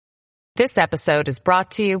This episode is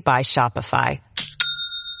brought to you by Shopify.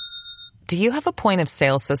 Do you have a point of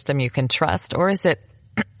sale system you can trust, or is it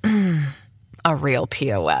a real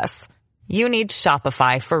POS? You need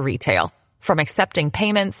Shopify for retail. From accepting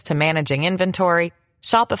payments to managing inventory,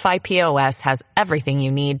 Shopify POS has everything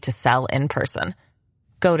you need to sell in person.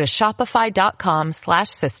 Go to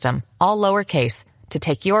shopify.com/system, all lowercase, to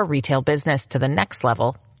take your retail business to the next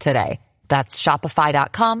level today. That's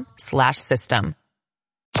shopify.com/system.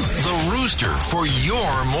 The Rooster for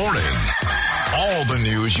your morning. All the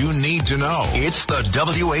news you need to know. It's the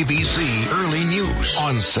WABC Early News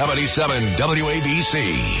on 77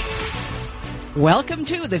 WABC. Welcome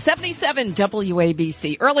to the 77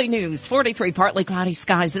 WABC Early News. 43 partly cloudy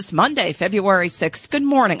skies this Monday, February 6th. Good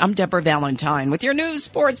morning. I'm Deborah Valentine with your news,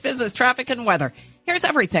 sports, business, traffic, and weather. Here's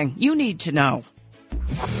everything you need to know.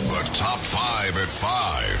 The top 5 at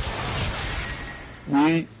 5.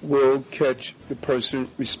 We will catch the person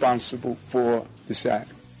responsible for this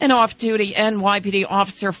act. An off-duty NYPD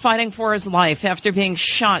officer fighting for his life after being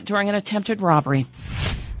shot during an attempted robbery.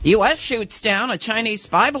 The U.S. shoots down a Chinese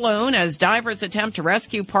spy balloon as divers attempt to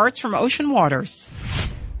rescue parts from ocean waters.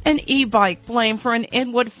 An e-bike blamed for an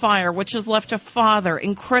Inwood fire, which has left a father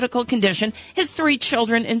in critical condition, his 3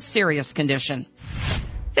 children in serious condition.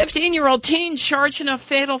 15-year-old teen charged in a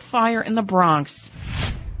fatal fire in the Bronx.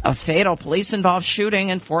 A fatal police-involved shooting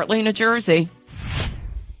in Fort Lee, New Jersey.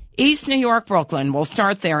 East New York, Brooklyn. We'll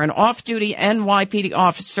start there. An off-duty NYPD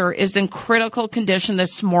officer is in critical condition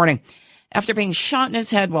this morning after being shot in his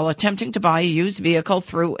head while attempting to buy a used vehicle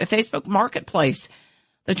through a Facebook marketplace.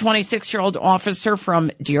 The 26-year-old officer from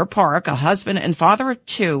Deer Park, a husband and father of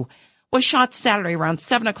 2, was shot Saturday around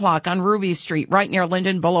 7 o'clock on Ruby Street, right near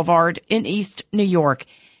Linden Boulevard in East New York.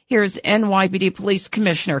 Here's NYPD Police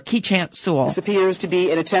Commissioner Keechant Sewell. This appears to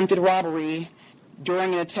be an attempted robbery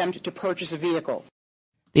during an attempt to purchase a vehicle.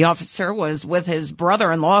 The officer was with his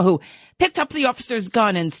brother-in-law, who picked up the officer's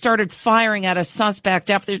gun and started firing at a suspect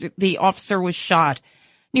after the officer was shot.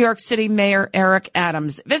 New York City Mayor Eric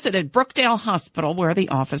Adams visited Brookdale Hospital, where the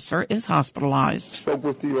officer is hospitalized. Spoke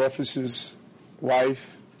with the officer's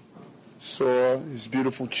wife, saw his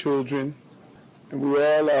beautiful children, and we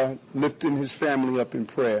all are lifting his family up in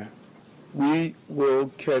prayer. We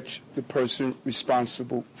will catch the person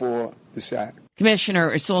responsible for this act.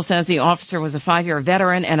 Commissioner Sewell says the officer was a 5-year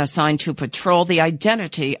veteran and assigned to patrol. The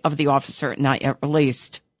identity of the officer not yet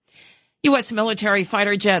released. U.S. military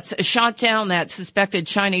fighter jets shot down that suspected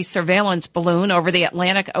Chinese surveillance balloon over the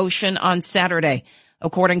Atlantic Ocean on Saturday.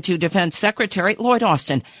 According to Defense Secretary Lloyd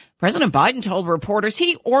Austin, President Biden told reporters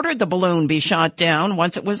he ordered the balloon be shot down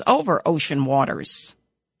once it was over ocean waters.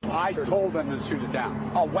 I told them to shoot it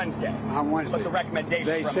down. On Wednesday. But the recommendation.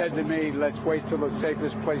 They said to me, let's wait till the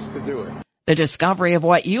safest place to do it. The discovery of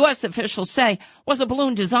what U.S. officials say was a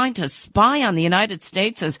balloon designed to spy on the United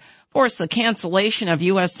States has forced the cancellation of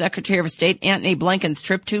U.S. Secretary of State Antony Blinken's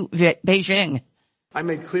trip to Beijing. I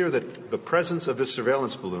made clear that the presence of this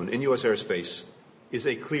surveillance balloon in U.S. airspace is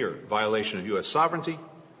a clear violation of U.S. sovereignty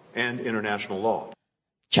and international law.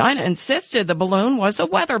 China insisted the balloon was a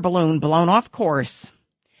weather balloon blown off course.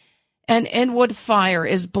 An Inwood fire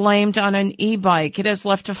is blamed on an e-bike. It has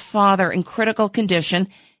left a father in critical condition,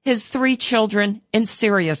 his 3 children in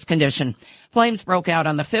serious condition. Flames broke out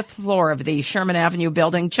on the 5th floor of the Sherman Avenue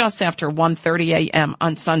building just after 1:30 a.m.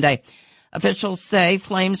 on Sunday. Officials say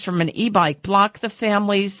flames from an e-bike blocked the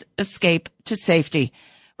family's escape to safety.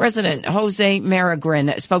 Resident Jose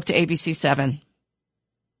Maragrin spoke to ABC7.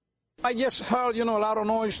 I just heard, a lot of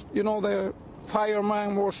noise. The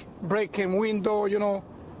fireman was breaking window,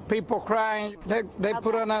 people crying. They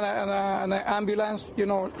put on an ambulance,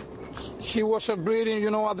 She wasn't breathing,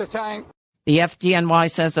 at the time. The FDNY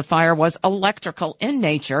says the fire was electrical in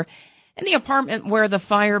nature. In the apartment where the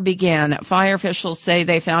fire began, fire officials say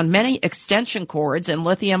they found many extension cords and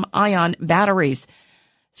lithium-ion batteries.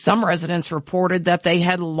 Some residents reported that they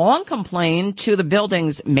had long complained to the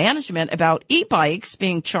building's management about e-bikes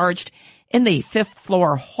being charged in the 5th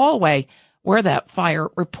floor hallway where that fire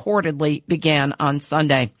reportedly began on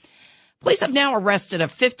Sunday. Police have now arrested a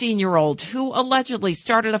 15-year-old who allegedly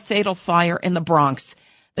started a fatal fire in the Bronx.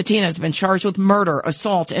 The teen has been charged with murder,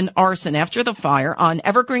 assault, and arson after the fire on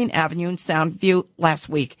Evergreen Avenue in Soundview last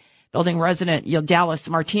week. Building resident Yildalis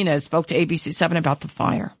Martinez spoke to ABC7 about the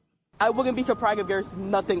fire. I wouldn't be surprised if there's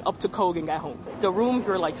nothing up to code in that home. The rooms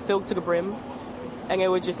were filled to the brim, and it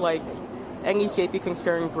was just any safety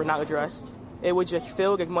concerns were not addressed. It would just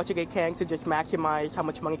fill as much as they can to just maximize how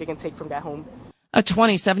much money they can take from that home. A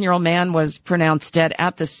 27-year-old man was pronounced dead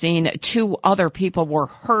at the scene. 2 other people were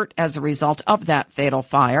hurt as a result of that fatal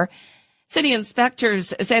fire. City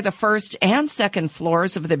inspectors say the first and second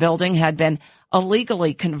floors of the building had been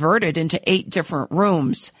illegally converted into 8 different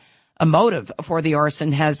rooms. A motive for the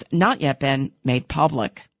arson has not yet been made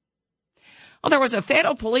public. Well, there was a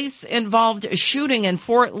fatal police-involved shooting in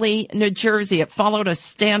Fort Lee, New Jersey. It followed a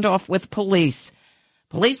standoff with police.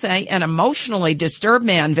 Police say an emotionally disturbed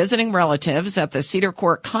man visiting relatives at the Cedar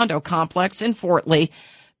Court condo complex in Fort Lee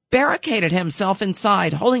barricaded himself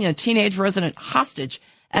inside, holding a teenage resident hostage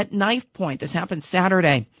at knife point. This happened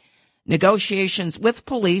Saturday. Negotiations with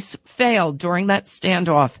police failed during that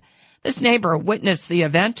standoff. This neighbor witnessed the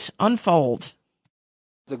event unfold.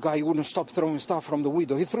 The guy wouldn't stop throwing stuff from the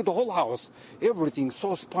window. He threw the whole house, everything,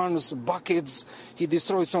 saucepans, buckets. He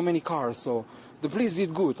destroyed so many cars. So the police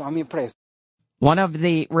did good. I'm impressed. One of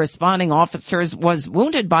the responding officers was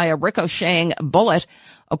wounded by a ricocheting bullet,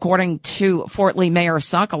 according to Fort Lee Mayor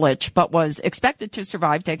Sokolich, but was expected to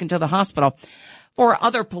survive, taken to the hospital. 4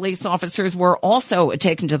 other police officers were also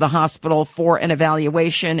taken to the hospital for an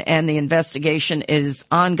evaluation, and the investigation is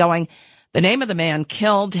ongoing. The name of the man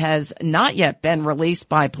killed has not yet been released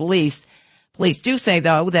by police. Police do say,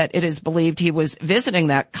 though, that it is believed he was visiting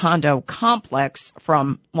that condo complex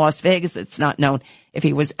from Las Vegas. It's not known if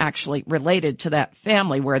he was actually related to that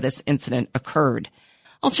family where this incident occurred.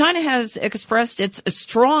 Well, China has expressed its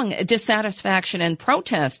strong dissatisfaction and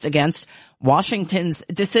protest against Washington's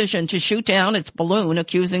decision to shoot down its balloon,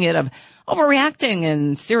 accusing it of overreacting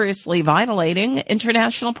and seriously violating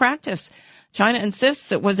international practice. China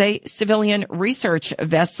insists it was a civilian research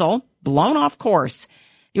vessel blown off course.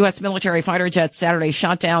 U.S. military fighter jets Saturday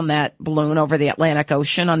shot down that balloon over the Atlantic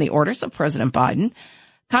Ocean on the orders of President Biden.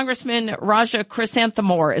 Congressman Raja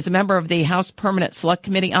Chrysanthemur is a member of the House Permanent Select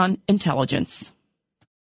Committee on Intelligence.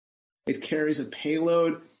 It carries a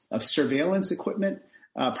payload of surveillance equipment,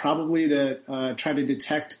 probably to try to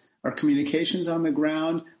detect our communications on the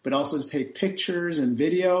ground, but also to take pictures and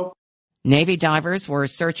video. Navy divers were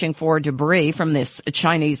searching for debris from this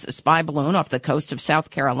Chinese spy balloon off the coast of South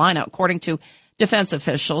Carolina. According to defense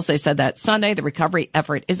officials, they said that Sunday the recovery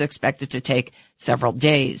effort is expected to take several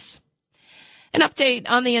days. An update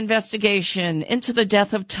on the investigation into the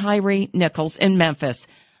death of Tyre Nichols in Memphis.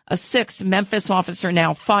 A 6th Memphis officer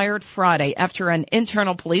now fired Friday after an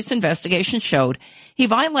internal police investigation showed he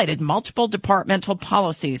violated multiple departmental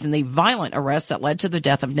policies in the violent arrest that led to the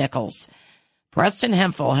death of Nichols. Preston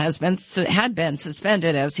Hemphill had been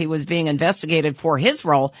suspended as he was being investigated for his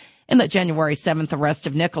role in the January 7th arrest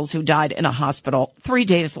of Nichols, who died in a hospital 3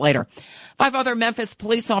 days later. 5 other Memphis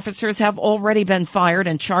police officers have already been fired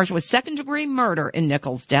and charged with second-degree murder in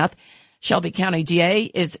Nichols' death. Shelby County DA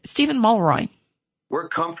is Stephen Mulroy. We're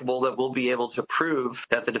comfortable that we'll be able to prove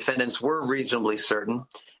that the defendants were reasonably certain,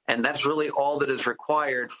 and that's really all that is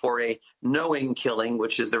required for a knowing killing,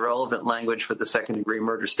 which is the relevant language for the second-degree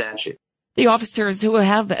murder statute. The officers who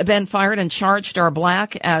have been fired and charged are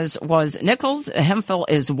black, as was Nichols. Hemphill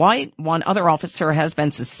is white. 1 other officer has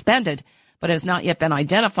been suspended, but has not yet been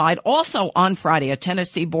identified. Also on Friday, a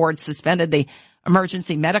Tennessee board suspended the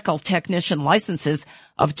emergency medical technician licenses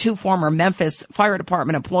of 2 former Memphis Fire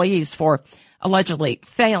Department employees for allegedly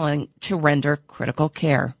failing to render critical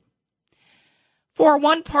care. For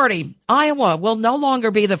one party, Iowa will no longer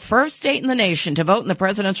be the first state in the nation to vote in the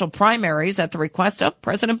presidential primaries at the request of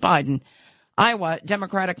President Biden. Iowa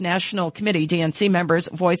Democratic National Committee DNC members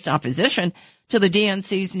voiced opposition to the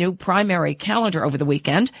DNC's new primary calendar over the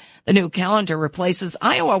weekend. The new calendar replaces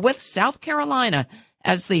Iowa with South Carolina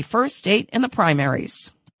as the first state in the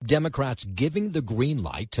primaries. Democrats giving the green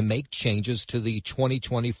light to make changes to the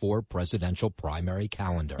 2024 presidential primary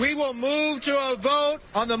calendar. We will move to a vote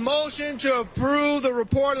on the motion to approve the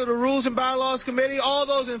report of the Rules and Bylaws Committee. All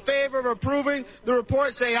those in favor of approving the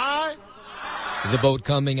report say aye. The vote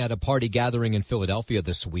coming at a party gathering in Philadelphia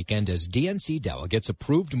this weekend as DNC delegates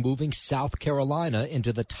approved moving South Carolina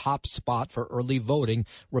into the top spot for early voting,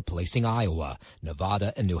 replacing Iowa.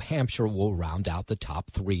 Nevada and New Hampshire will round out the top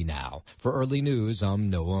 3 now. For Early News,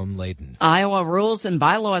 I'm Noam Layden. Iowa Rules and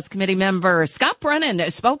Bylaws Committee member Scott Brennan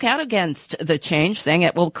spoke out against the change, saying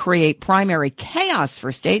it will create primary chaos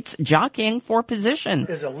for states jockeying for position.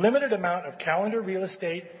 There's a limited amount of calendar real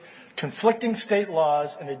estate, conflicting state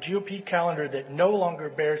laws, and a GOP calendar that no longer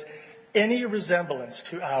bears any resemblance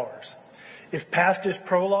to ours. If past is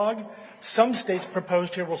prologue, some states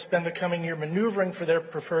proposed here will spend the coming year maneuvering for their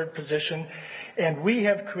preferred position, and we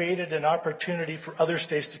have created an opportunity for other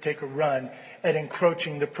states to take a run at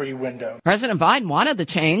encroaching the pre-window. President Biden wanted the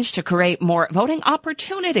change to create more voting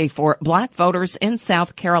opportunity for black voters in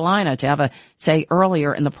South Carolina to have a say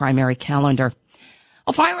earlier in the primary calendar.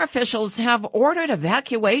 Well, fire officials have ordered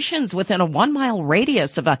evacuations within a 1-mile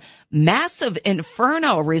radius of a massive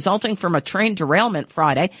inferno resulting from a train derailment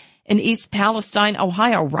Friday in East Palestine,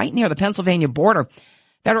 Ohio, right near the Pennsylvania border.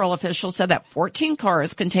 Federal officials said that 14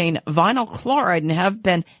 cars contain vinyl chloride and have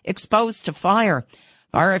been exposed to fire.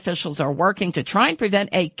 Fire officials are working to try and prevent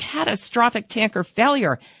a catastrophic tanker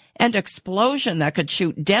failure and explosion that could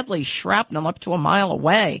shoot deadly shrapnel up to a mile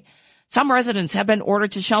away. Some residents have been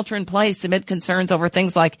ordered to shelter in place amid concerns over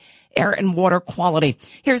things like air and water quality.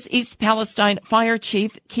 Here's East Palestine Fire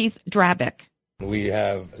Chief Keith Drabick. We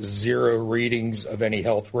have 0 readings of any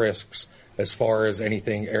health risks as far as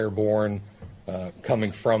anything airborne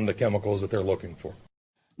coming from the chemicals that they're looking for.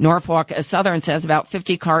 Norfolk Southern says about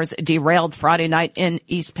 50 cars derailed Friday night in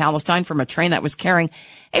East Palestine from a train that was carrying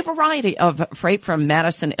a variety of freight from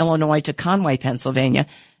Madison, Illinois to Conway, Pennsylvania.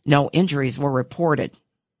 No injuries were reported.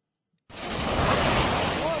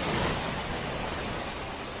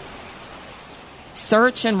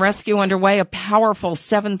 Search and rescue underway. A powerful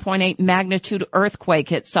 7.8 magnitude earthquake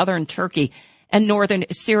hit southern Turkey and northern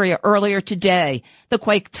Syria earlier today. The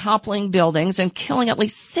quake toppling buildings and killing at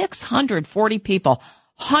least 640 people.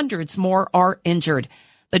 Hundreds more are injured.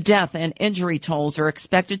 The death and injury tolls are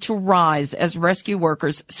expected to rise as rescue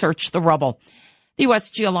workers search the rubble. The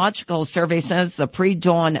U.S. Geological Survey says the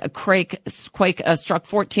pre-dawn quake struck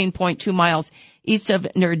 14.2 miles east of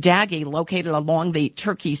Nurdagi, located along the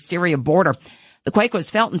Turkey-Syria border. The quake was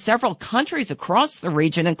felt in several countries across the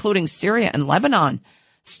region, including Syria and Lebanon.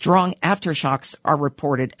 Strong aftershocks are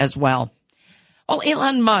reported as well. Well,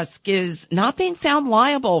 Elon Musk is not being found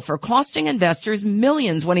liable for costing investors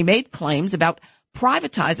millions when he made claims about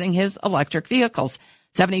privatizing his electric vehicles.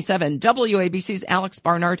 77 WABC's Alex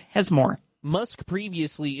Barnard has more. Musk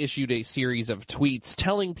previously issued a series of tweets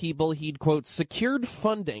telling people he'd, quote, secured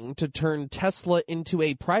funding to turn Tesla into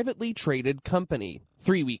a privately traded company.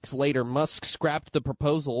 3 weeks later, Musk scrapped the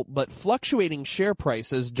proposal, but fluctuating share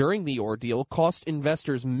prices during the ordeal cost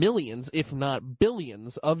investors millions, if not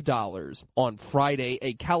billions, of dollars. On Friday,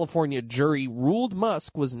 a California jury ruled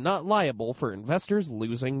Musk was not liable for investors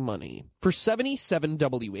losing money. For 77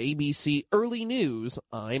 WABC Early News,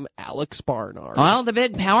 I'm Alex Barnard. Well, the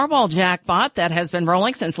big Powerball jackpot that has been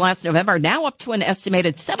rolling since last November, now up to an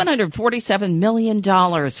estimated $747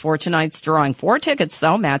 million for tonight's drawing. 4 tickets,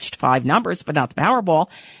 though, matched 5 numbers, but not the Powerball,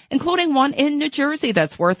 including one in New Jersey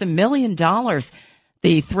that's worth $1 million.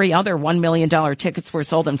 The 3 other $1 million tickets were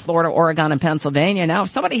sold in Florida, Oregon, and Pennsylvania. Now, if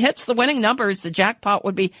somebody hits the winning numbers, the jackpot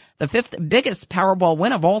would be the 5th biggest Powerball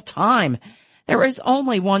win of all time. There is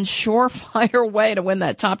only one surefire way to win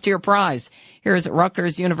that top-tier prize. Here's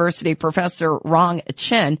Rutgers University professor Rong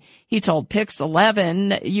Chen. He told Pix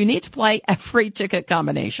 11, you need to play every ticket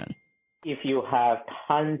combination. If you have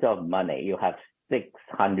tons of money, you have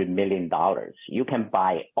 $600 million, you can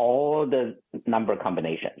buy all the number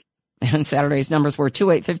combinations. And Saturday's numbers were 2,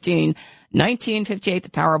 8, 15, 1958. The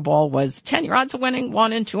Powerball was 10. Your odds of winning,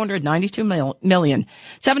 1 in 292 million.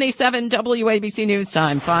 77 WABC News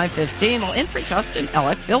Time, 5:15. Well, in for Justin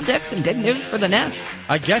Ellick, Phil Dixon. Big news for the Nets.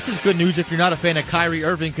 I guess it's good news if you're not a fan of Kyrie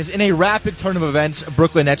Irving, because in a rapid turn of events,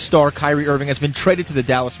 Brooklyn Nets star Kyrie Irving has been traded to the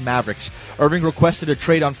Dallas Mavericks. Irving requested a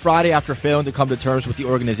trade on Friday after failing to come to terms with the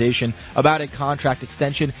organization about a contract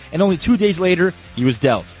extension, and only 2 days later, he was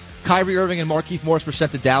dealt. Kyrie Irving and Markieff Morris were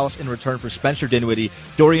sent to Dallas in return for Spencer Dinwiddie,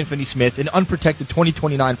 Dorian Finney-Smith, an unprotected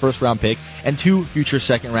 2029 first-round pick, and 2 future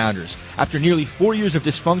second-rounders. After nearly 4 years of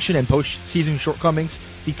dysfunction and postseason shortcomings,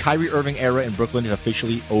 the Kyrie Irving era in Brooklyn is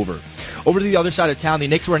officially over. Over to the other side of town, the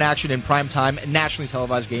Knicks were in action in primetime, nationally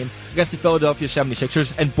televised game against the Philadelphia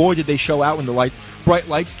 76ers, and boy did they show out when the bright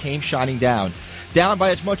lights came shining down. Down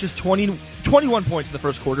by as much as 21 points in the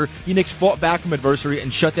first quarter, the Knicks fought back from adversity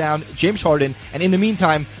and shut down James Harden, and in the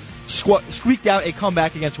meantime, squeaked out a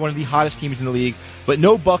comeback against one of the hottest teams in the league, but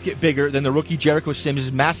no bucket bigger than the rookie Jericho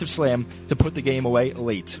Sims' massive slam to put the game away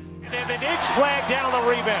late. And the Knicks flag down the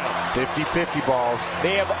rebound. 50-50 balls.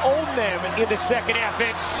 They have owned them in the second half,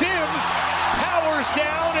 and Sims powers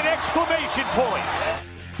down an exclamation point.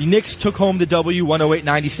 The Knicks took home the W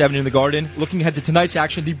 108-97 in the Garden. Looking ahead to tonight's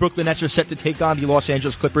action, the Brooklyn Nets are set to take on the Los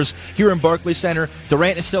Angeles Clippers here in Barclays Center.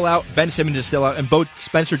 Durant is still out, Ben Simmons is still out, and both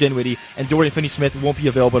Spencer Dinwiddie and Dorian Finney-Smith won't be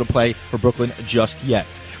available to play for Brooklyn just yet.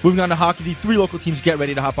 Moving on to hockey, the 3 local teams get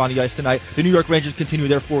ready to hop on the ice tonight. The New York Rangers continue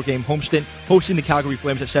their 4-game homestint, hosting the Calgary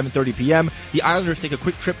Flames at 7:30 p.m. The Islanders take a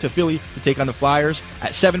quick trip to Philly to take on the Flyers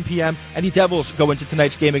at 7 p.m. And the Devils go into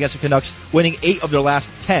tonight's game against the Canucks, winning 8 of their last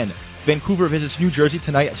 10. Vancouver visits New Jersey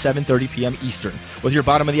tonight at 7:30 p.m. Eastern. With your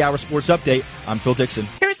bottom of the hour sports update, I'm Phil Dixon.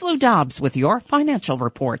 Here's Lou Dobbs with your financial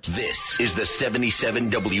report. This is the 77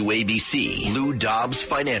 WABC Lou Dobbs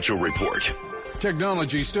Financial Report.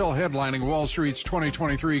 Technology still headlining Wall Street's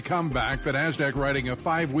 2023 comeback, the Nasdaq riding a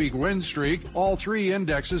 5-week win streak, all three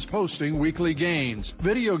indexes posting weekly gains.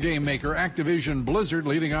 Video game maker Activision Blizzard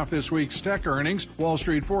leading off this week's tech earnings, Wall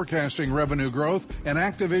Street forecasting revenue growth, and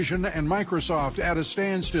Activision and Microsoft at a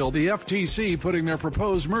standstill, the FTC putting their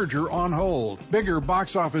proposed merger on hold. Bigger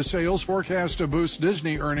box office sales forecast to boost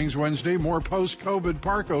Disney earnings Wednesday. More post-COVID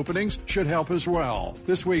park openings should help as well.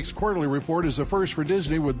 This week's quarterly report is the first for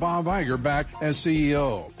Disney with Bob Iger back as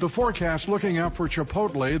CEO. The forecast looking up for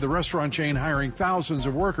Chipotle, the restaurant chain hiring thousands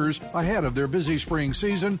of workers ahead of their busy spring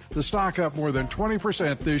season. The stock up more than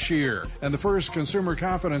 20% this year. And the first consumer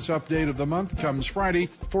confidence update of the month comes Friday.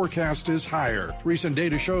 Forecast is higher. Recent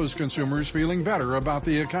data shows consumers feeling better about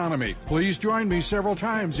the economy. Please join me several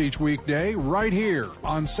times each weekday right here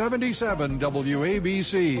on 77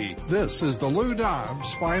 WABC. This is the Lou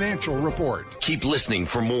Dobbs Financial Report. Keep listening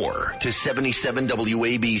for more to 77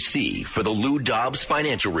 WABC for the Lou Dobbs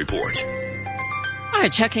Financial Report. All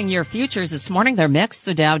right, checking your futures this morning. They're mixed.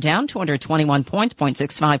 The Dow down 221 points,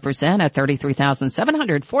 0.65% at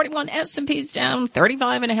 33,741. S&P's down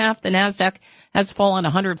 35.5. The NASDAQ has fallen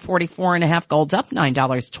 144.5. Gold's up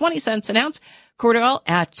 $9.20 an ounce. Crude oil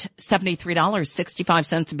at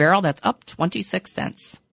 $73.65 a barrel. That's up 26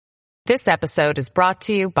 cents. This episode is brought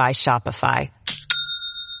to you by Shopify.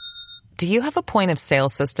 Do you have a point of sale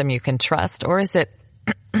system you can trust, or is it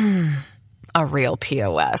a real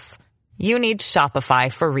POS? You need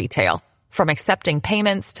Shopify for retail. From accepting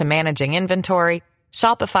payments to managing inventory,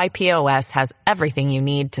 Shopify POS has everything you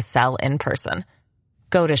need to sell in person.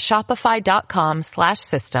 Go to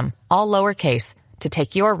shopify.com/system, all lowercase, to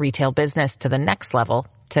take your retail business to the next level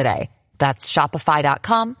today. That's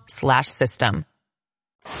shopify.com/system.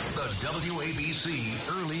 The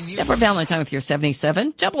WABC Early News. Deborah Valentine with your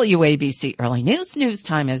 77 WABC Early News. News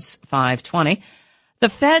time is 5:20. The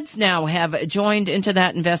feds now have joined into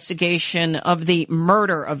that investigation of the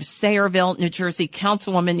murder of Sayreville, New Jersey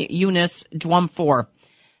Councilwoman Eunice Dwumfor.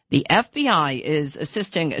 The FBI is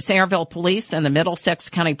assisting Sayreville Police and the Middlesex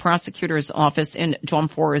County Prosecutor's Office in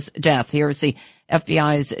Dwumfor's death. Here's the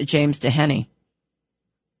FBI's James Dehenny.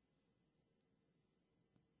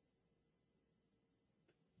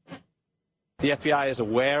 The FBI is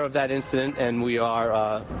aware of that incident, and we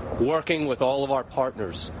are working with all of our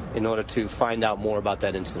partners in order to find out more about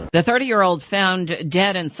that incident. The 30-year-old found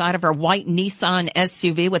dead inside of her white Nissan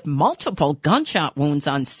SUV with multiple gunshot wounds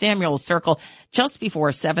on Samuel Circle just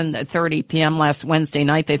before 7:30 p.m. last Wednesday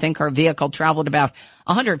night. They think her vehicle traveled about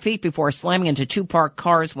 100 feet before slamming into two parked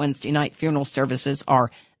cars Wednesday night. Funeral services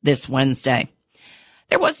are this Wednesday.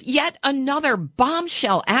 There was yet another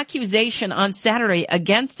bombshell accusation on Saturday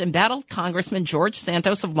against embattled Congressman George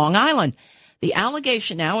Santos of Long Island. The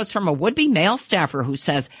allegation now is from a would-be male staffer who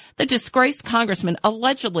says the disgraced congressman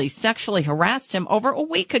allegedly sexually harassed him over a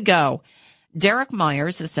week ago. Derek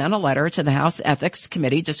Myers has sent a letter to the House Ethics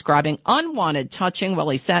Committee describing unwanted touching while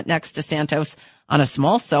he sat next to Santos on a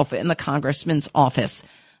small sofa in the congressman's office.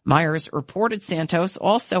 Myers reported Santos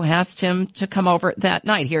also asked him to come over that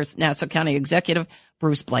night. Here's Nassau County Executive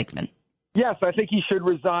Bruce Blakeman. Yes, I think he should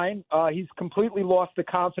resign. He's completely lost the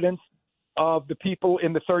confidence of the people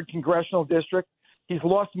in the 3rd Congressional District. He's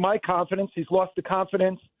lost my confidence. He's lost the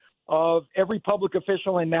confidence of every public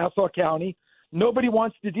official in Nassau County. Nobody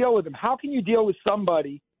wants to deal with him. How can you deal with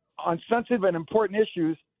somebody on sensitive and important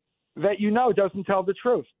issues that you know doesn't tell the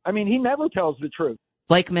truth? I mean, he never tells the truth.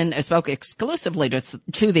 Blakeman spoke exclusively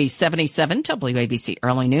to the 77 WABC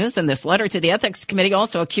Early News, and this letter to the Ethics Committee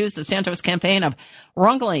also accused the Santos campaign of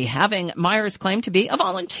wrongly having Myers claim to be a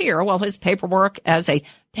volunteer while his paperwork as a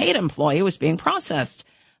paid employee was being processed.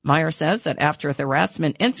 Myers says that after the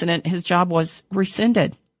harassment incident, his job was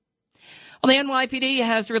rescinded. Well, the NYPD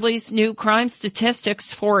has released new crime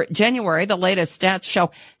statistics for January. The latest stats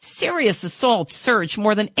show serious assaults surged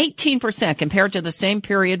more than 18% compared to the same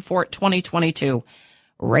period for 2022.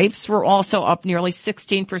 Rapes were also up nearly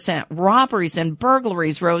 16%. Robberies and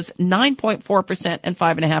burglaries rose 9.4% and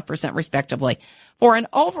 5.5% respectively, for an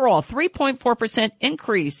overall 3.4%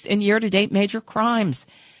 increase in year-to-date major crimes.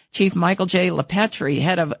 Chief Michael J. LaPetri,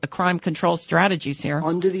 head of crime control strategies here.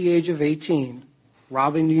 Under the age of 18,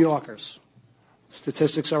 robbing New Yorkers.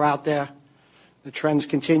 Statistics are out there. The trends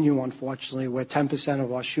continue, unfortunately, where 10%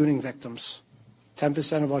 of our shooting victims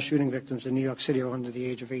 10% of our shooting victims in New York City are under the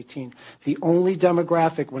age of 18. The only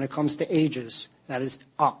demographic when it comes to ages that is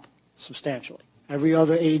up substantially. Every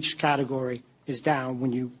other age category is down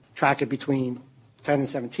when you track it between 10 and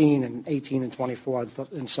 17 and 18 and 24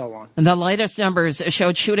 and so on. The latest numbers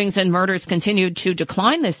showed shootings and murders continued to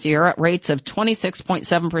decline this year at rates of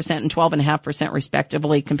 26.7% and 12.5%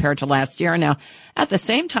 respectively compared to last year. Now, at the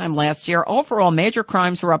same time last year, overall major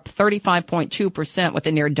crimes were up 35.2% with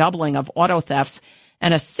a near doubling of auto thefts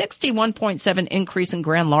and a 61.7% increase in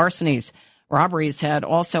grand larcenies. Robberies had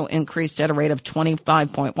also increased at a rate of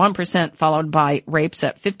 25.1%, followed by rapes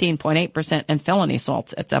at 15.8% and felony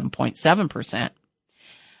assaults at 7.7%.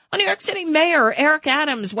 New York City Mayor Eric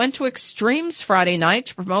Adams went to extremes Friday night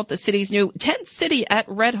to promote the city's new tent city at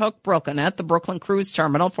Red Hook, Brooklyn, at the Brooklyn Cruise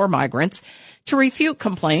Terminal for migrants to refute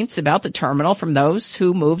complaints about the terminal from those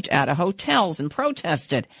who moved out of hotels and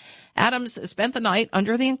protested. Adams spent the night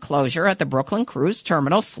under the enclosure at the Brooklyn Cruise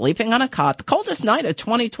Terminal, sleeping on a cot, the coldest night of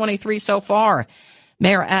 2023 so far.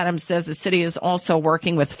 Mayor Adams says the city is also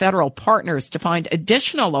working with federal partners to find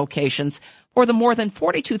additional locations for the more than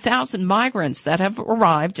 42,000 migrants that have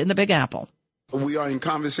arrived in the Big Apple. We are in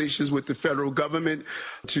conversations with the federal government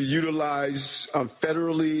to utilize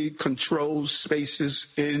federally controlled spaces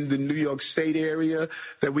in the New York State area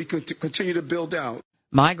that we can continue to build out.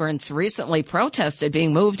 Migrants recently protested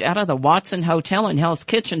being moved out of the Watson Hotel in Hell's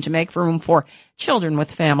Kitchen to make room for children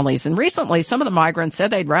with families. And recently, some of the migrants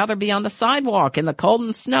said they'd rather be on the sidewalk in the cold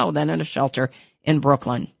and snow than in a shelter in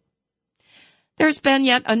Brooklyn. There's been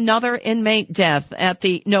yet another inmate death at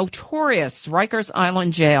the notorious Rikers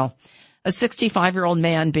Island jail. A 65-year-old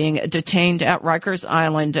man being detained at Rikers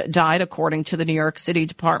Island died, according to the New York City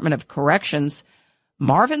Department of Corrections.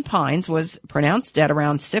 Marvin Pines was pronounced dead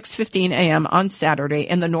around 6:15 a.m. on Saturday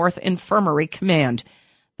in the North Infirmary Command.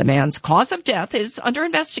 The man's cause of death is under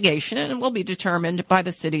investigation and will be determined by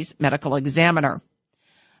the city's medical examiner.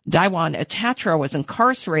 Daiwan Tatro was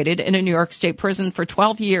incarcerated in a New York State prison for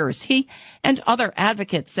 12 years. He and other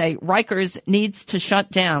advocates say Rikers needs to shut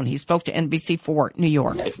down. He spoke to NBC4 New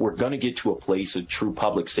York. If we're going to get to a place of true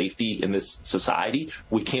public safety in this society,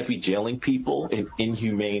 we can't be jailing people in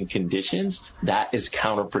inhumane conditions. That is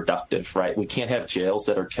counterproductive, right? We can't have jails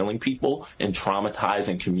that are killing people and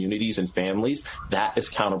traumatizing communities and families. That is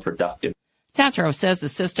counterproductive. Tatro says the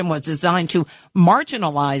system was designed to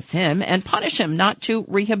marginalize him and punish him, not to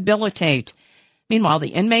rehabilitate. Meanwhile, the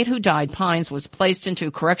inmate who died, Pines, was placed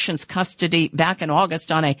into corrections custody back in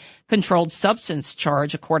August on a controlled substance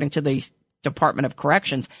charge, according to the Department of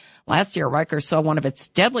Corrections. Last year, Rikers saw one of its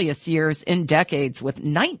deadliest years in decades, with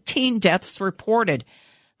 19 deaths reported.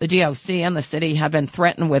 The DOC and the city have been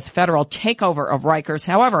threatened with federal takeover of Rikers.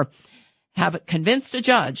 However, have convinced a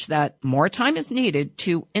judge that more time is needed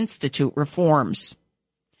to institute reforms.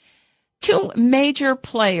 Two major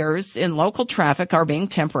players in local traffic are being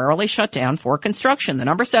temporarily shut down for construction. The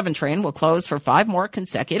number 7 train will close for 5 more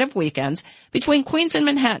consecutive weekends between Queens and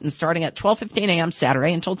Manhattan, starting at 12:15 a.m.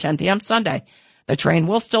 Saturday until 10 p.m. Sunday. The train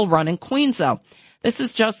will still run in Queens, though. This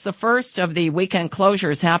is just the first of the weekend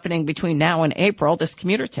closures happening between now and April. This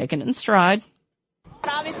commuter taken in stride.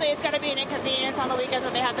 Obviously, it's going to be an inconvenience on the weekends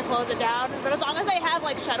when they have to close it down. But as long as they have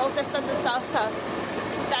like shuttle systems and stuff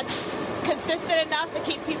that's consistent enough to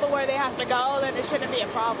keep people where they have to go, then it shouldn't be a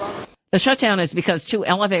problem. The shutdown is because 2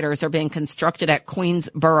 elevators are being constructed at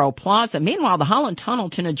Queensboro Plaza. Meanwhile, the Holland Tunnel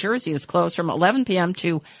to New Jersey is closed from 11 p.m.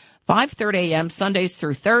 to 5:30 a.m. Sundays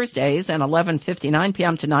through Thursdays and 11:59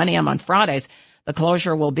 p.m. to 9 a.m. on Fridays. The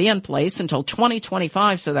closure will be in place until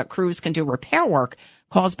 2025 so that crews can do repair work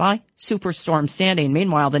caused by Superstorm Sandy.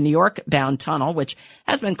 Meanwhile, the New York-bound tunnel, which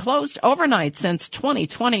has been closed overnight since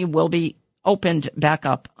 2020, will be opened back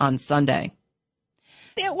up on Sunday.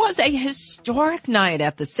 It was a historic night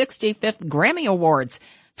at the 65th Grammy Awards.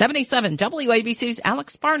 77 WABC's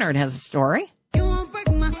Alex Barnard has a story.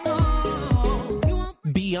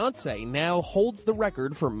 Beyonce now holds the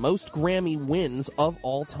record for most Grammy wins of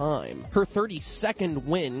all time. Her 32nd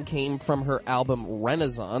win came from her album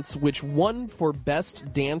Renaissance, which won for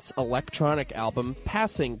Best Dance Electronic Album,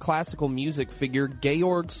 passing classical music figure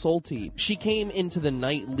Georg Solti. She came into the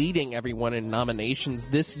night leading everyone in nominations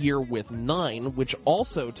this year with 9, which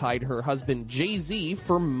also tied her husband Jay-Z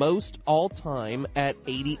for most all-time at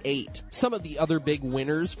 88. Some of the other big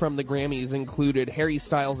winners from the Grammys included Harry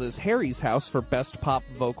Styles' Harry's House for Best Pop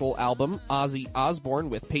Vocal Album, Ozzy Osbourne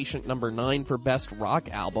with Patient No. 9 for Best Rock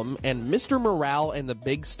Album, and Mr. Morale and the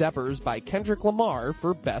Big Steppers by Kendrick Lamar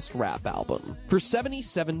for Best Rap Album. For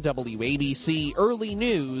 77 WABC Early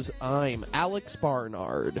News, I'm Alex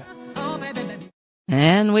Barnard.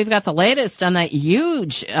 And we've got the latest on that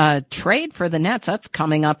huge trade for the Nets. That's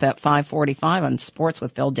coming up at 5:45 on Sports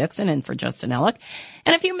with Phil Dixon and for Justin Ellick.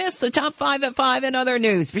 And if you missed the top 5 at 5 and other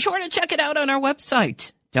news, be sure to check it out on our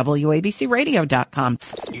website, WABCRadio.com.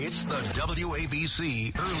 It's the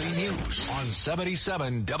WABC Early News on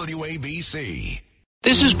 77 WABC.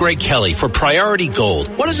 This is Greg Kelly for Priority Gold.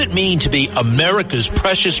 What does it mean to be America's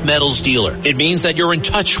precious metals dealer? It means that you're in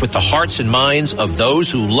touch with the hearts and minds of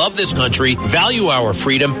those who love this country, value our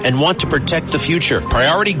freedom, and want to protect the future.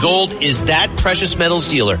 Priority Gold is that precious metals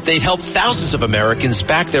dealer. They've helped thousands of Americans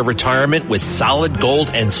back their retirement with solid gold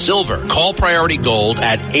and silver. Call Priority Gold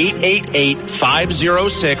at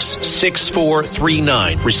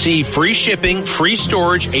 888-506-6439. Receive free shipping, free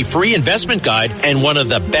storage, a free investment guide, and one of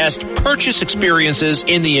the best purchase experiences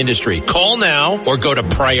in the industry. Call now or go to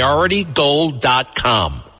PriorityGold.com.